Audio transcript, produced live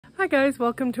Hi guys,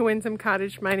 welcome to Winsome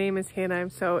Cottage. My name is Hannah. I'm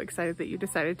so excited that you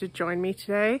decided to join me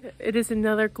today. It is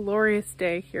another glorious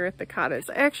day here at the cottage.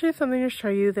 I actually have something to show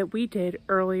you that we did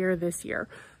earlier this year.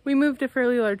 We moved a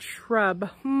fairly large shrub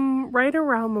right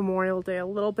around Memorial Day, a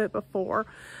little bit before,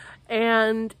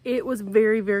 and it was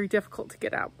very, very difficult to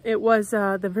get out. It was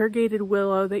the variegated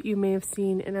willow that you may have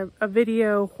seen in a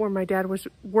video where my dad was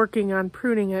working on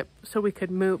pruning it so we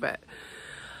could move it.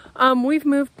 We've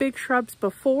moved big shrubs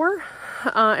before,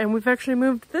 and we've actually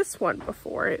moved this one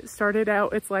before. It started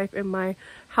out its life in my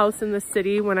house in the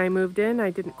city. When I moved in,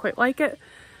 I didn't quite like it,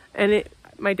 and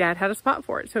my dad had a spot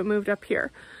for it, so it moved up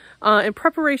here. In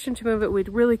preparation to move it, we'd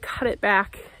really cut it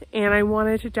back, and I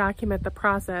wanted to document the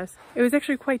process. It was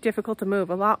actually quite difficult to move,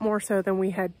 a lot more so than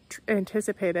we had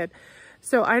anticipated.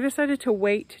 So I decided to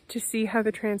wait to see how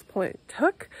the transplant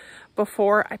took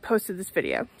before I posted this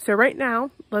video. So right now,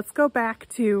 let's go back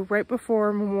to right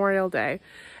before Memorial Day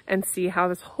and see how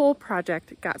this whole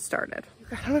project got started.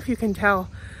 I don't know if you can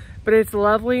tell, but it's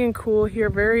lovely and cool here,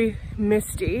 very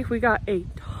misty. We got a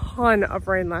ton of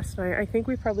rain last night. I think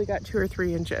we probably got 2 or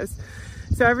 3 inches.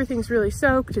 So everything's really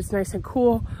soaked, it's nice and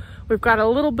cool. We've got a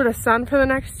little bit of sun for the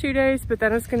next 2 days, but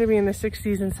then it's gonna be in the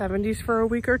 60s and 70s for a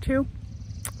week or two,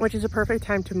 which is a perfect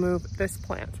time to move this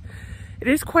plant. It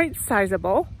is quite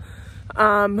sizable,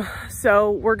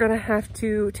 so we're gonna have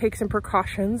to take some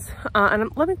precautions. And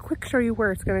let me quick show you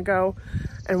where it's gonna go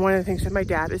and one of the things that my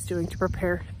dad is doing to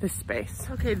prepare this space.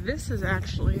 Okay, this is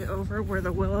actually over where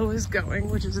the willow is going,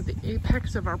 which is at the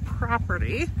apex of our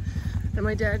property. And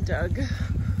my dad dug a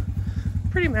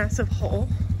pretty massive hole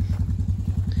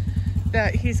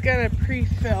that he's gonna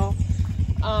pre-fill.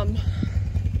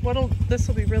 This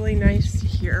will be really nice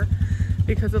here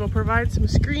because it'll provide some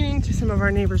screening to some of our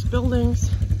neighbors'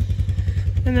 buildings.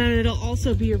 And then it'll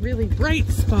also be a really bright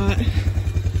spot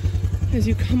as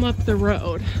you come up the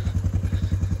road.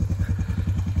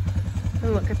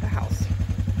 And look at the house.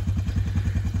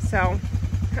 So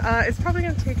it's probably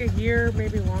gonna take a year,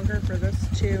 maybe longer, for this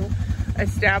to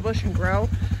establish and grow,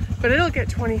 but it'll get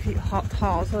 20 feet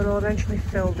tall, so it'll eventually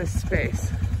fill this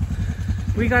space.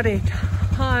 We got a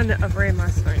ton of rain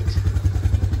last night.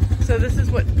 So this is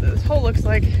what this hole looks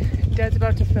like. Dad's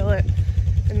about to fill it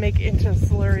and make it into a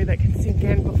slurry that can sink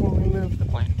in before we move the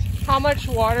plant. How much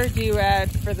water do you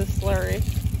add for the slurry?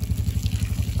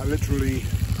 I literally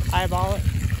eyeball it?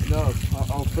 No,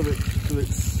 I'll fill it till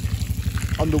it's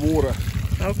underwater.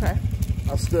 Okay.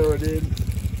 I'll stir it in,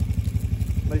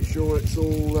 make sure it's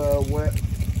all wet.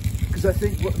 Because I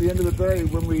think at the end of the day,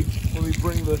 when we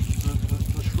bring the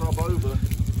shrub over,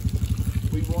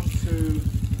 we want to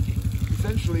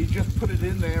essentially just put it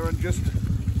in there and just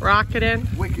rock it in,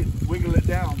 wiggle it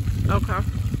down. Okay.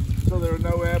 So there are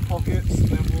no air pockets, and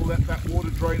then we'll let that water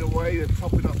drain away and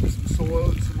top it up with some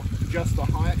soil and just the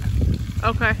height.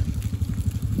 Okay.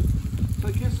 So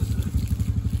it gives us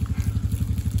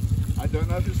I don't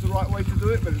know if it's the right way to do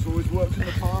it, but it's always worked in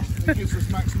the past, and it gives us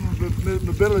maximum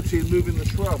mobility in moving the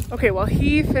shrub. Okay, well,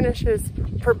 he finishes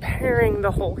preparing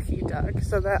the hole he dug,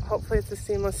 so that hopefully it's a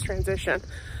seamless transition.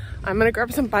 I'm gonna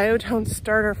grab some Biotone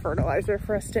starter fertilizer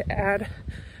for us to add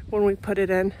when we put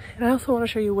it in. And I also wanna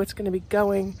show you what's gonna be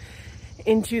going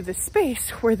into the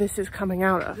space where this is coming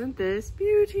out of. Isn't this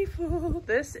beautiful?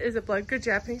 This is a blood good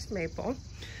Japanese maple.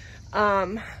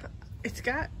 It's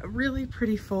got really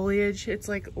pretty foliage. It's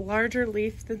like larger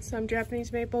leaf than some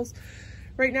Japanese maples.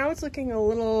 Right now it's looking a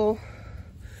little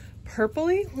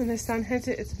purpley. When the sun hits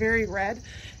it, it's very red.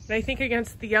 And I think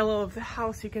against the yellow of the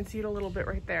house, you can see it a little bit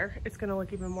right there. It's gonna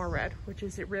look even more red, which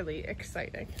is really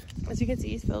exciting. As you can see,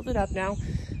 he's filled it up now.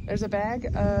 There's a bag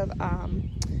of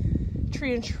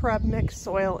tree and shrub mixed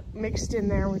soil mixed in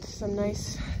there with some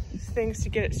nice things to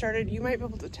get it started. You might be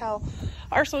able to tell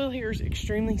our soil here is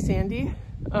extremely sandy.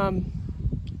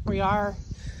 We are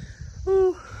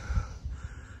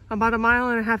about 1.5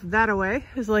 miles that away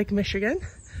is Lake Michigan.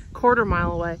 1/4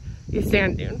 mile away is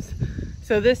sand dunes.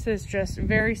 So this is just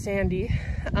very sandy.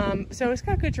 So it's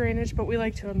got good drainage, but we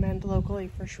like to amend locally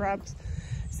for shrubs.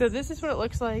 So this is what it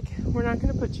looks like. We're not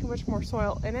going to put too much more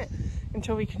soil in it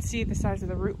until we can see the size of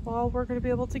the root ball we're going to be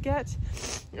able to get.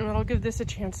 And it'll give this a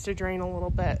chance to drain a little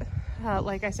bit.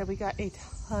 Like I said, we got a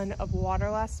ton of water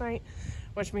last night,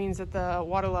 which means that the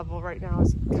water level right now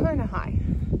is kind of high.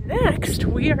 Next,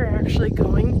 we are actually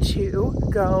going to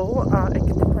go and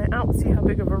get the plant out, see how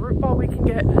big of a root ball we can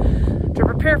get. To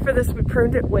prepare for this, we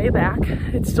pruned it way back.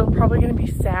 It's still probably going to be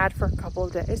sad for a couple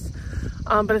of days,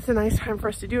 but it's a nice time for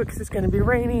us to do it because it's going to be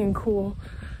rainy and cool.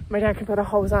 My dad can put a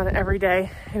hose on it every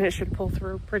day, and it should pull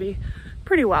through pretty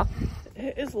well.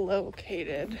 It is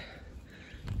located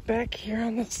back here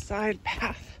on the side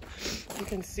path. You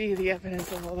can see the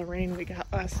evidence of all the rain we got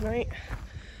last night.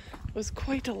 It was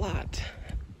quite a lot,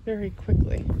 very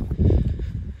quickly.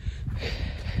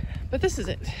 But this is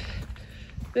it.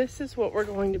 This is what we're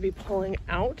going to be pulling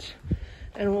out,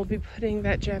 and we'll be putting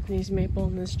that Japanese maple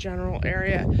in this general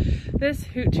area. This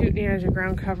hoot-tootney as a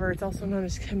ground cover, it's also known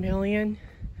as chameleon.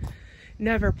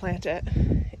 Never plant it.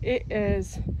 It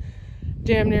is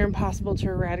damn near impossible to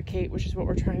eradicate, which is what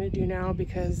we're trying to do now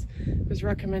because it was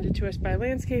recommended to us by a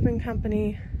landscaping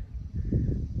company,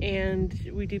 and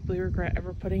we deeply regret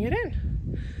ever putting it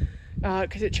in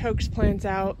because it chokes plants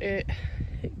out. It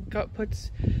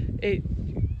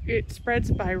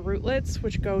spreads by rootlets,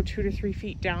 which go 2 to 3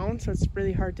 feet down, so it's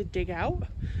really hard to dig out,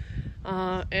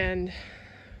 and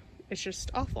it's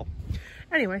just awful.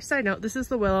 Anyway, side note, this is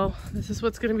the willow. This is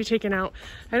what's going to be taken out.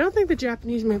 I don't think the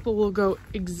Japanese maple will go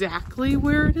exactly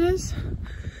where it is,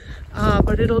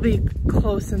 but it'll be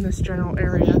close in this general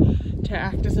area to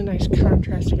act as a nice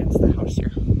contrast against the house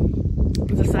here.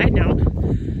 As a side note,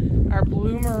 our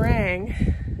blue meringue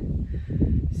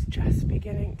is just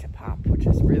beginning to pop, which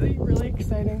is really, really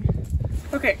exciting.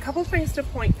 Okay, a couple things to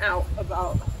point out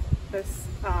about this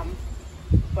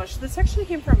bush. This actually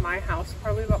came from my house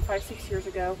probably about 5-6 years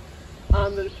ago.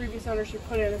 The previous owner she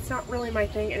put in. It's not really my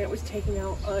thing, and it was taking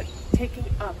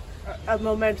up a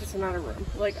momentous amount of room,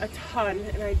 like a ton,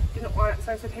 and I didn't want it,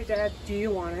 so I said, hey Dad, do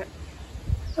you want it?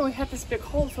 And we had this big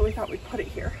hole, so we thought we'd put it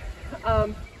here.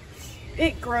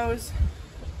 It grows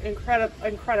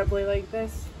incredibly. Like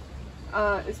this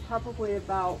is probably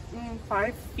about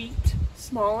 5 feet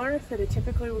smaller than it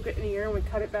typically will get in a year, and we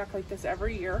cut it back like this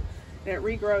every year, and it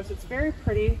regrows. It's very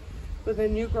pretty with the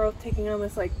new growth taking on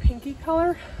this like pinky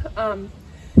color.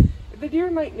 The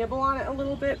deer might nibble on it a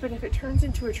little bit, but if it turns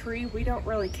into a tree, we don't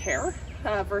really care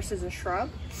versus a shrub.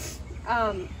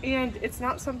 And it's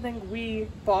not something we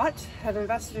bought, have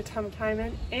invested a ton of time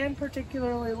in, and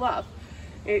particularly love.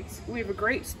 We have a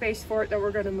great space for it that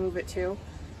we're going to move it to,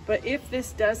 but if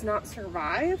this does not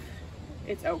survive,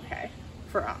 it's okay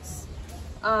for us.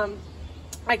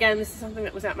 Again, this is something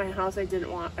that was at my house I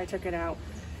didn't want. I took it out,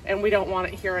 and we don't want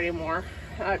it here anymore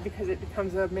because it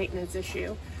becomes a maintenance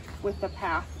issue with the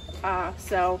path.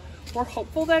 So we're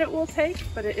hopeful that it will take,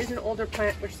 but it is an older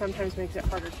plant, which sometimes makes it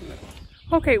harder to move.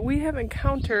 Okay, we have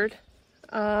encountered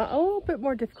a little bit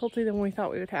more difficulty than we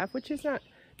thought we would have, which is not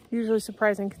usually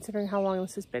surprising considering how long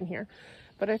this has been here.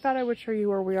 But I thought I would show you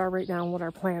where we are right now and what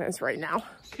our plan is right now.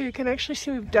 Okay, you can actually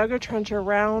see we've dug a trench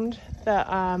around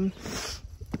the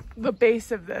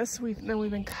base of this. We've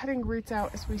been cutting roots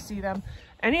out as we see them.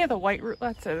 Any of the white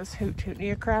rootlets are this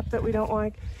hoot-tootney crap that we don't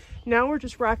like. Now we're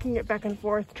just rocking it back and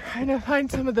forth, trying to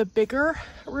find some of the bigger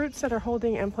roots that are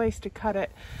holding it in place to cut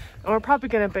it. And we're probably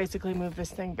gonna basically move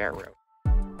this thing bare root.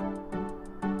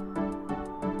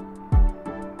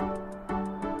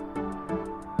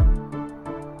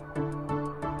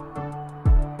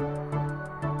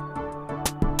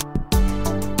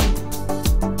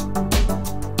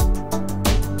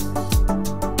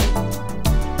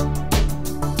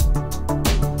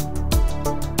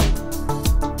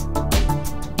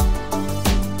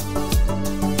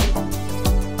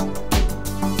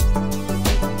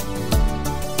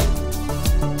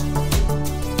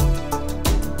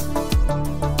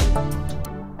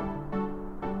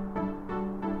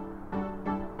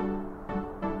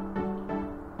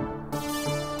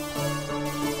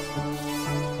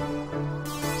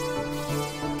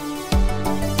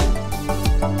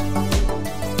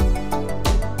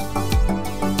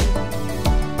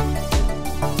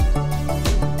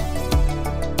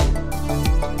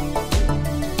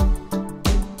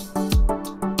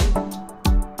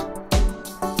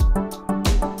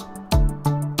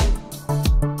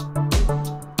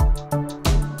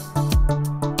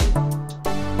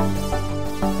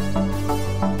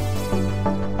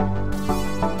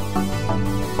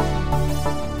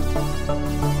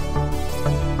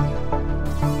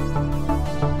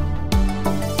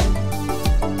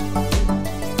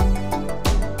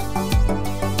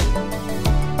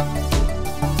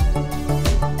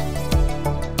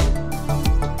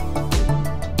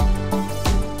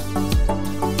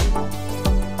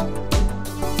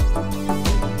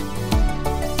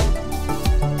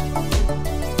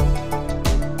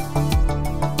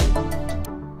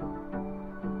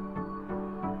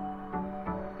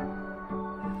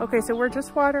 Okay, so we're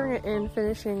just watering it in,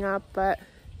 finishing up, but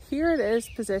here it is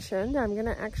positioned. I'm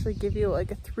gonna actually give you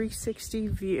like a 360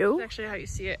 view. That's actually how you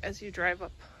see it as you drive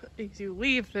up, as you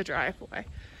leave the driveway.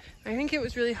 I think it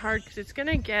was really hard because it's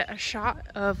gonna get a shot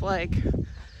of like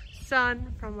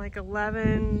sun from like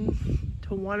 11 to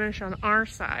 1-ish on our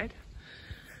side.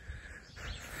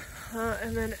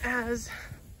 And then as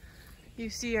you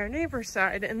see our neighbor's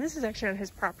side, and this is actually on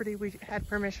his property. We had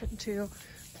permission to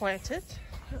plant it.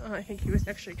 I think he was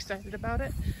actually excited about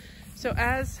it. So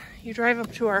as you drive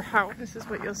up to our house, this is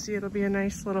what you'll see. It'll be a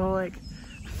nice little like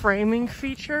framing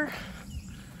feature,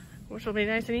 which will be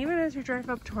nice. And even as you drive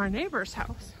up to our neighbor's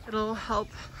house, it'll help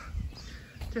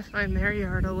define their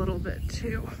yard a little bit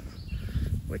too,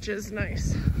 which is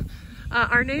nice.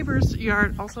 Our neighbor's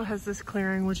yard also has this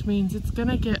clearing, which means it's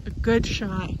gonna get a good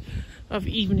shot of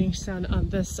evening sun on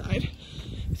this side.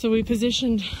 So we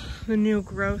positioned the new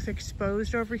growth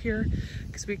exposed over here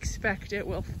because we expect it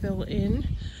will fill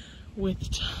in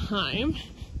with time,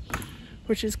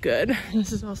 which is good.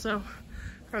 This is also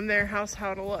from their house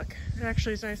how to look. It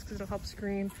actually is nice because it'll help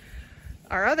screen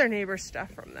our other neighbor's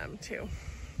stuff from them too,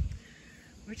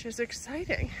 which is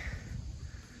exciting.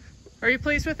 Are you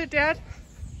pleased with it, Dad?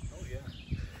 Oh yeah.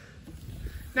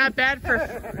 Not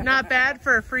bad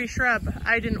for a free shrub.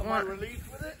 I didn't want. Relieved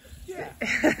with it?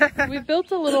 Yeah. We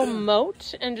built a little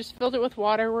moat and just filled it with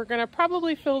water. We're gonna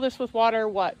probably fill this with water,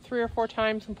 what, 3 or 4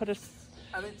 times, and put a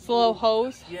slow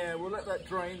hose? Yeah, we'll let that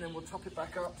drain, then we'll top it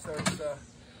back up, so it's,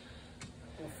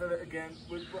 we'll fill it again.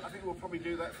 I think we'll probably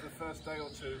do that for the first day or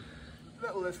two. A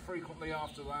little less frequently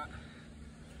after that.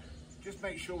 Just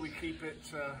make sure we keep it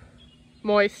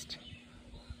moist.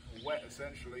 Wet,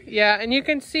 essentially. Yeah, and you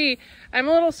can see, I'm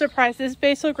a little surprised. This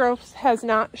basal growth has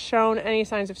not shown any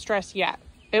signs of stress yet.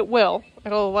 It will.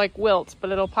 It'll like wilt,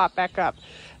 but it'll pop back up.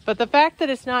 But the fact that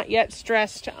it's not yet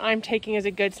stressed, I'm taking as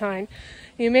a good sign.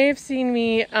 You may have seen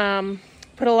me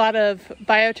put a lot of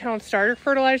Biotown starter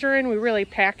fertilizer in. We really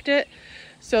packed it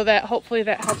so that hopefully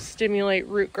that helps stimulate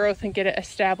root growth and get it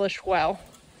established well.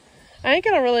 I think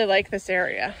it'll really like this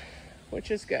area, which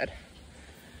is good.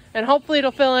 And hopefully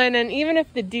it'll fill in, and even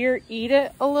if the deer eat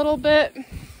it a little bit,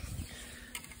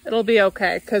 it'll be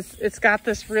okay because it's got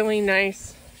this really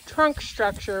nice trunk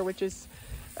structure, which is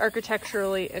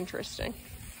architecturally interesting.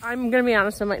 I'm gonna be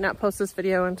honest, I might not post this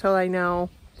video until I know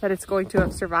that it's going to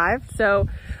have survived. So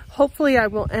hopefully I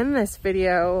will end this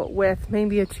video with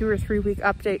maybe a 2 or 3 week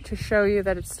update to show you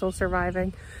that it's still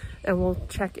surviving, and we'll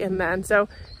check in then. So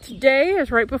today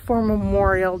is right before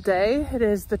Memorial Day. It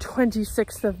is the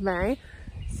 26th of May.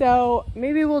 So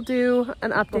maybe we'll do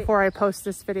an update before I post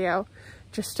this video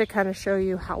just to kind of show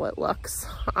you how it looks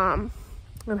and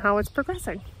how it's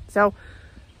progressing. So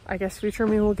I guess future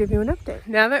me will give you an update.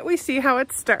 Now that we see how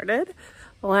it started,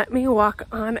 let me walk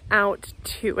on out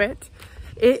to it.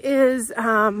 It is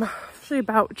actually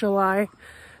about July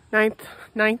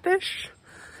 9th-ish.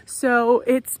 So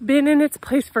it's been in its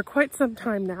place for quite some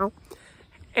time now.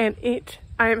 And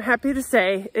I am happy to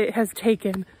say it has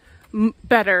taken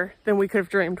better than we could have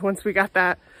dreamed once we got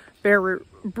that bare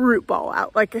root ball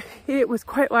out. Like, it was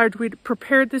quite large. We'd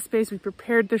prepared the space, we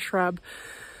prepared the shrub,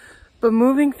 but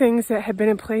moving things that had been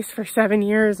in place for 7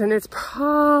 years, and it's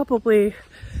probably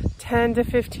 10 to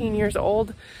 15 years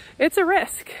old, it's a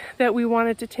risk that we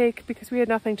wanted to take because we had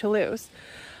nothing to lose.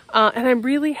 And I'm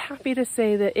really happy to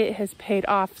say that it has paid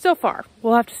off so far.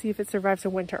 We'll have to see if it survives the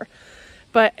winter,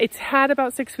 but it's had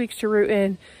about 6 weeks to root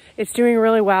in. It's doing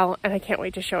really well, and I can't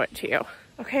wait to show it to you.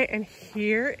 Okay, and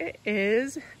here it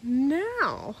is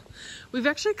now. We've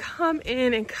actually come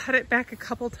in and cut it back a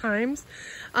couple times.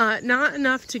 Not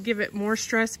enough to give it more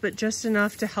stress, but just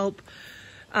enough to help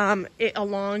it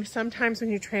along. Sometimes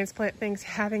when you transplant things,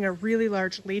 having a really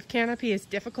large leaf canopy is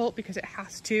difficult because it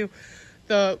has to,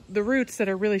 the roots that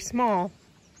are really small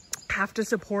have to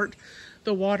support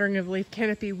the watering of the leaf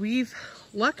canopy. We've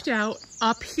lucked out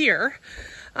up here.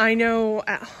 I know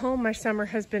at home my summer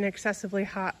has been excessively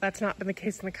hot. That's not been the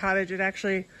case in the cottage. It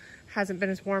actually hasn't been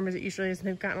as warm as it usually is, and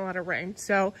they've gotten a lot of rain.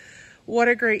 So what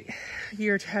a great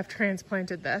year to have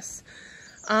transplanted this.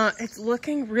 It's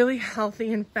looking really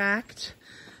healthy. In fact,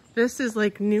 this is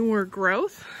like newer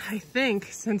growth, I think,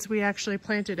 since we actually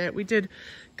planted it. We did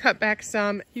cut back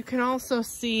some. You can also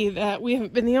see that we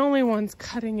haven't been the only ones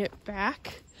cutting it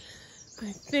back.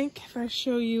 I think if I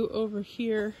show you over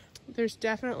here, there's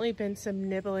definitely been some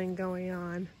nibbling going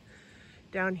on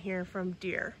down here from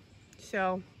deer.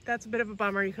 So that's a bit of a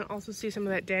bummer. You can also see some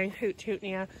of that dang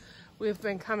hoot-tootnia. We've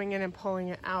been coming in and pulling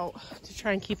it out to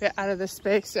try and keep it out of the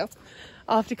space. So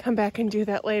I'll have to come back and do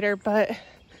that later. But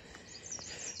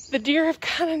the deer have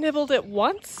kind of nibbled it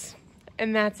once,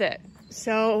 and that's it.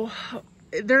 So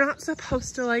they're not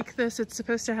supposed to like this. It's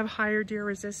supposed to have higher deer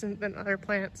resistance than other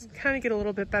plants. Kind of get a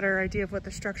little bit better idea of what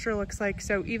the structure looks like.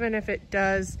 So even if it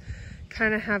does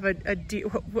kind of have a deer,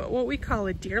 what we call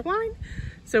a deer line,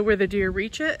 so where the deer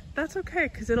reach it, that's okay,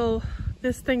 because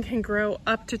this thing can grow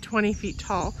up to 20 feet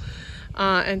tall.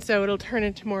 And so it'll turn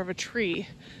into more of a tree,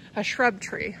 a shrub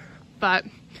tree. But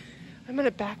I'm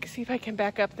gonna see if I can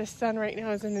back up. The sun right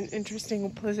now is in an interesting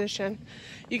position.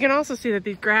 You can also see that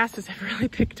these grasses have really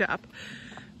picked up,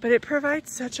 but it provides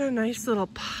such a nice little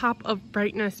pop of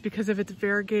brightness because of its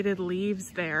variegated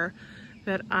leaves there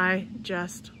that I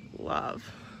just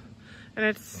love. And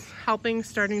it's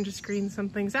starting to screen some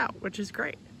things out, which is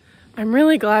great. I'm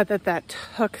really glad that that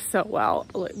took so well.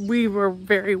 We were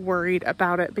very worried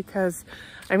about it because,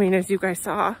 I mean, as you guys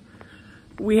saw,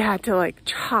 we had to like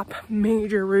chop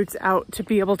major roots out to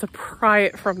be able to pry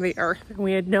it from the earth. And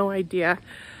we had no idea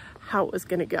how it was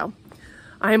gonna go.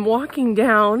 I'm walking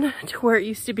down to where it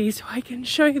used to be so I can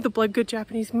show you the Bloodgood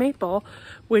Japanese maple,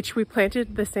 which we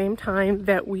planted the same time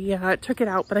that we took it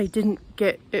out, but I didn't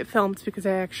get it filmed because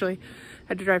I actually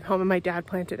had to drive home and my dad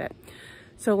planted it.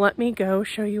 So let me go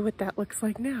show you what that looks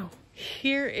like now.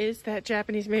 Here is that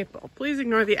Japanese maple. Please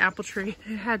ignore the apple tree.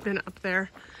 It had been up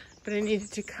there, but it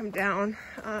needed to come down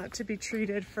to be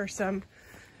treated for some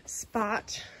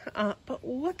spot. But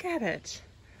look at it.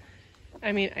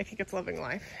 I mean, I think it's loving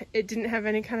life. It didn't have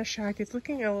any kind of shock. It's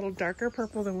looking a little darker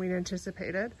purple than we'd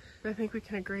anticipated. But I think we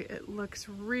can agree it looks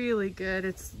really good.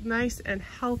 It's nice and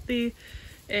healthy.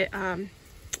 I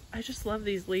just love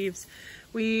these leaves.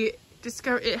 We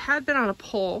discovered it had been on a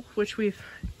pole, which we've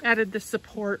added this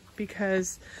support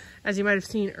because, as you might have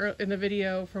seen in the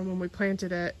video from when we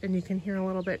planted it, and you can hear a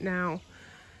little bit now,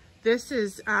 this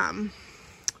is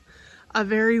a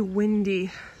very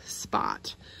windy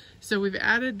spot. So we've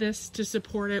added this to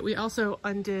support it. We also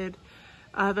undid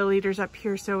the leaders up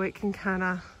here so it can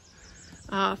kind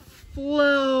of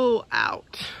flow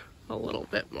out a little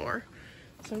bit more.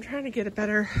 So I'm trying to get a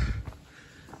better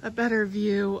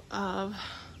view of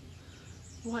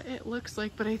what it looks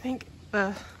like, but I think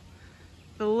the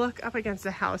look up against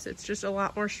the house, it's just a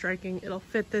lot more striking. It'll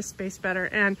fit this space better,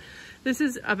 and this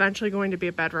is eventually going to be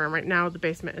a bedroom. Right now the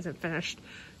basement isn't finished,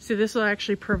 so this will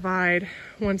actually provide,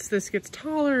 once this gets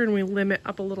taller and we limit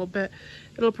up a little bit,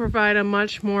 it'll provide a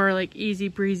much more like easy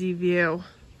breezy view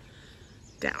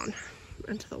down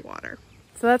into the water.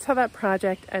 So that's how that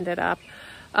project ended up.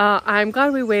 I'm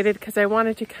glad we waited because I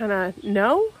wanted to kind of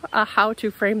know how to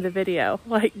frame the video.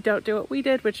 Like, don't do what we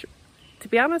did, which, to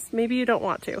be honest, maybe you don't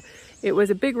want to. It was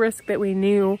a big risk that we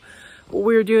knew what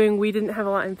we were doing. We didn't have a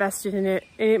lot invested in it,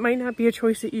 and it might not be a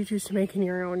choice that you choose to make in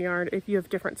your own yard if you have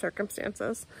different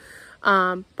circumstances.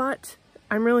 But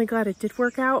I'm really glad it did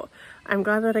work out. I'm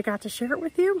glad that I got to share it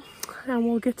with you, and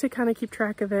we'll get to kind of keep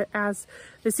track of it as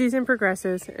the season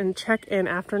progresses and check in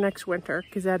after next winter,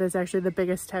 because that is actually the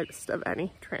biggest test of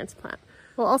any transplant.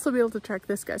 We'll also be able to track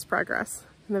this guy's progress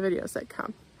in the videos that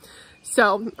come.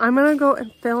 So I'm gonna go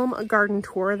and film a garden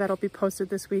tour that'll be posted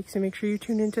this week, so make sure you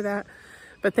tune into that.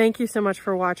 But thank you so much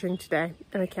for watching today,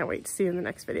 and I can't wait to see you in the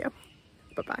next video.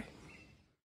 Bye-bye.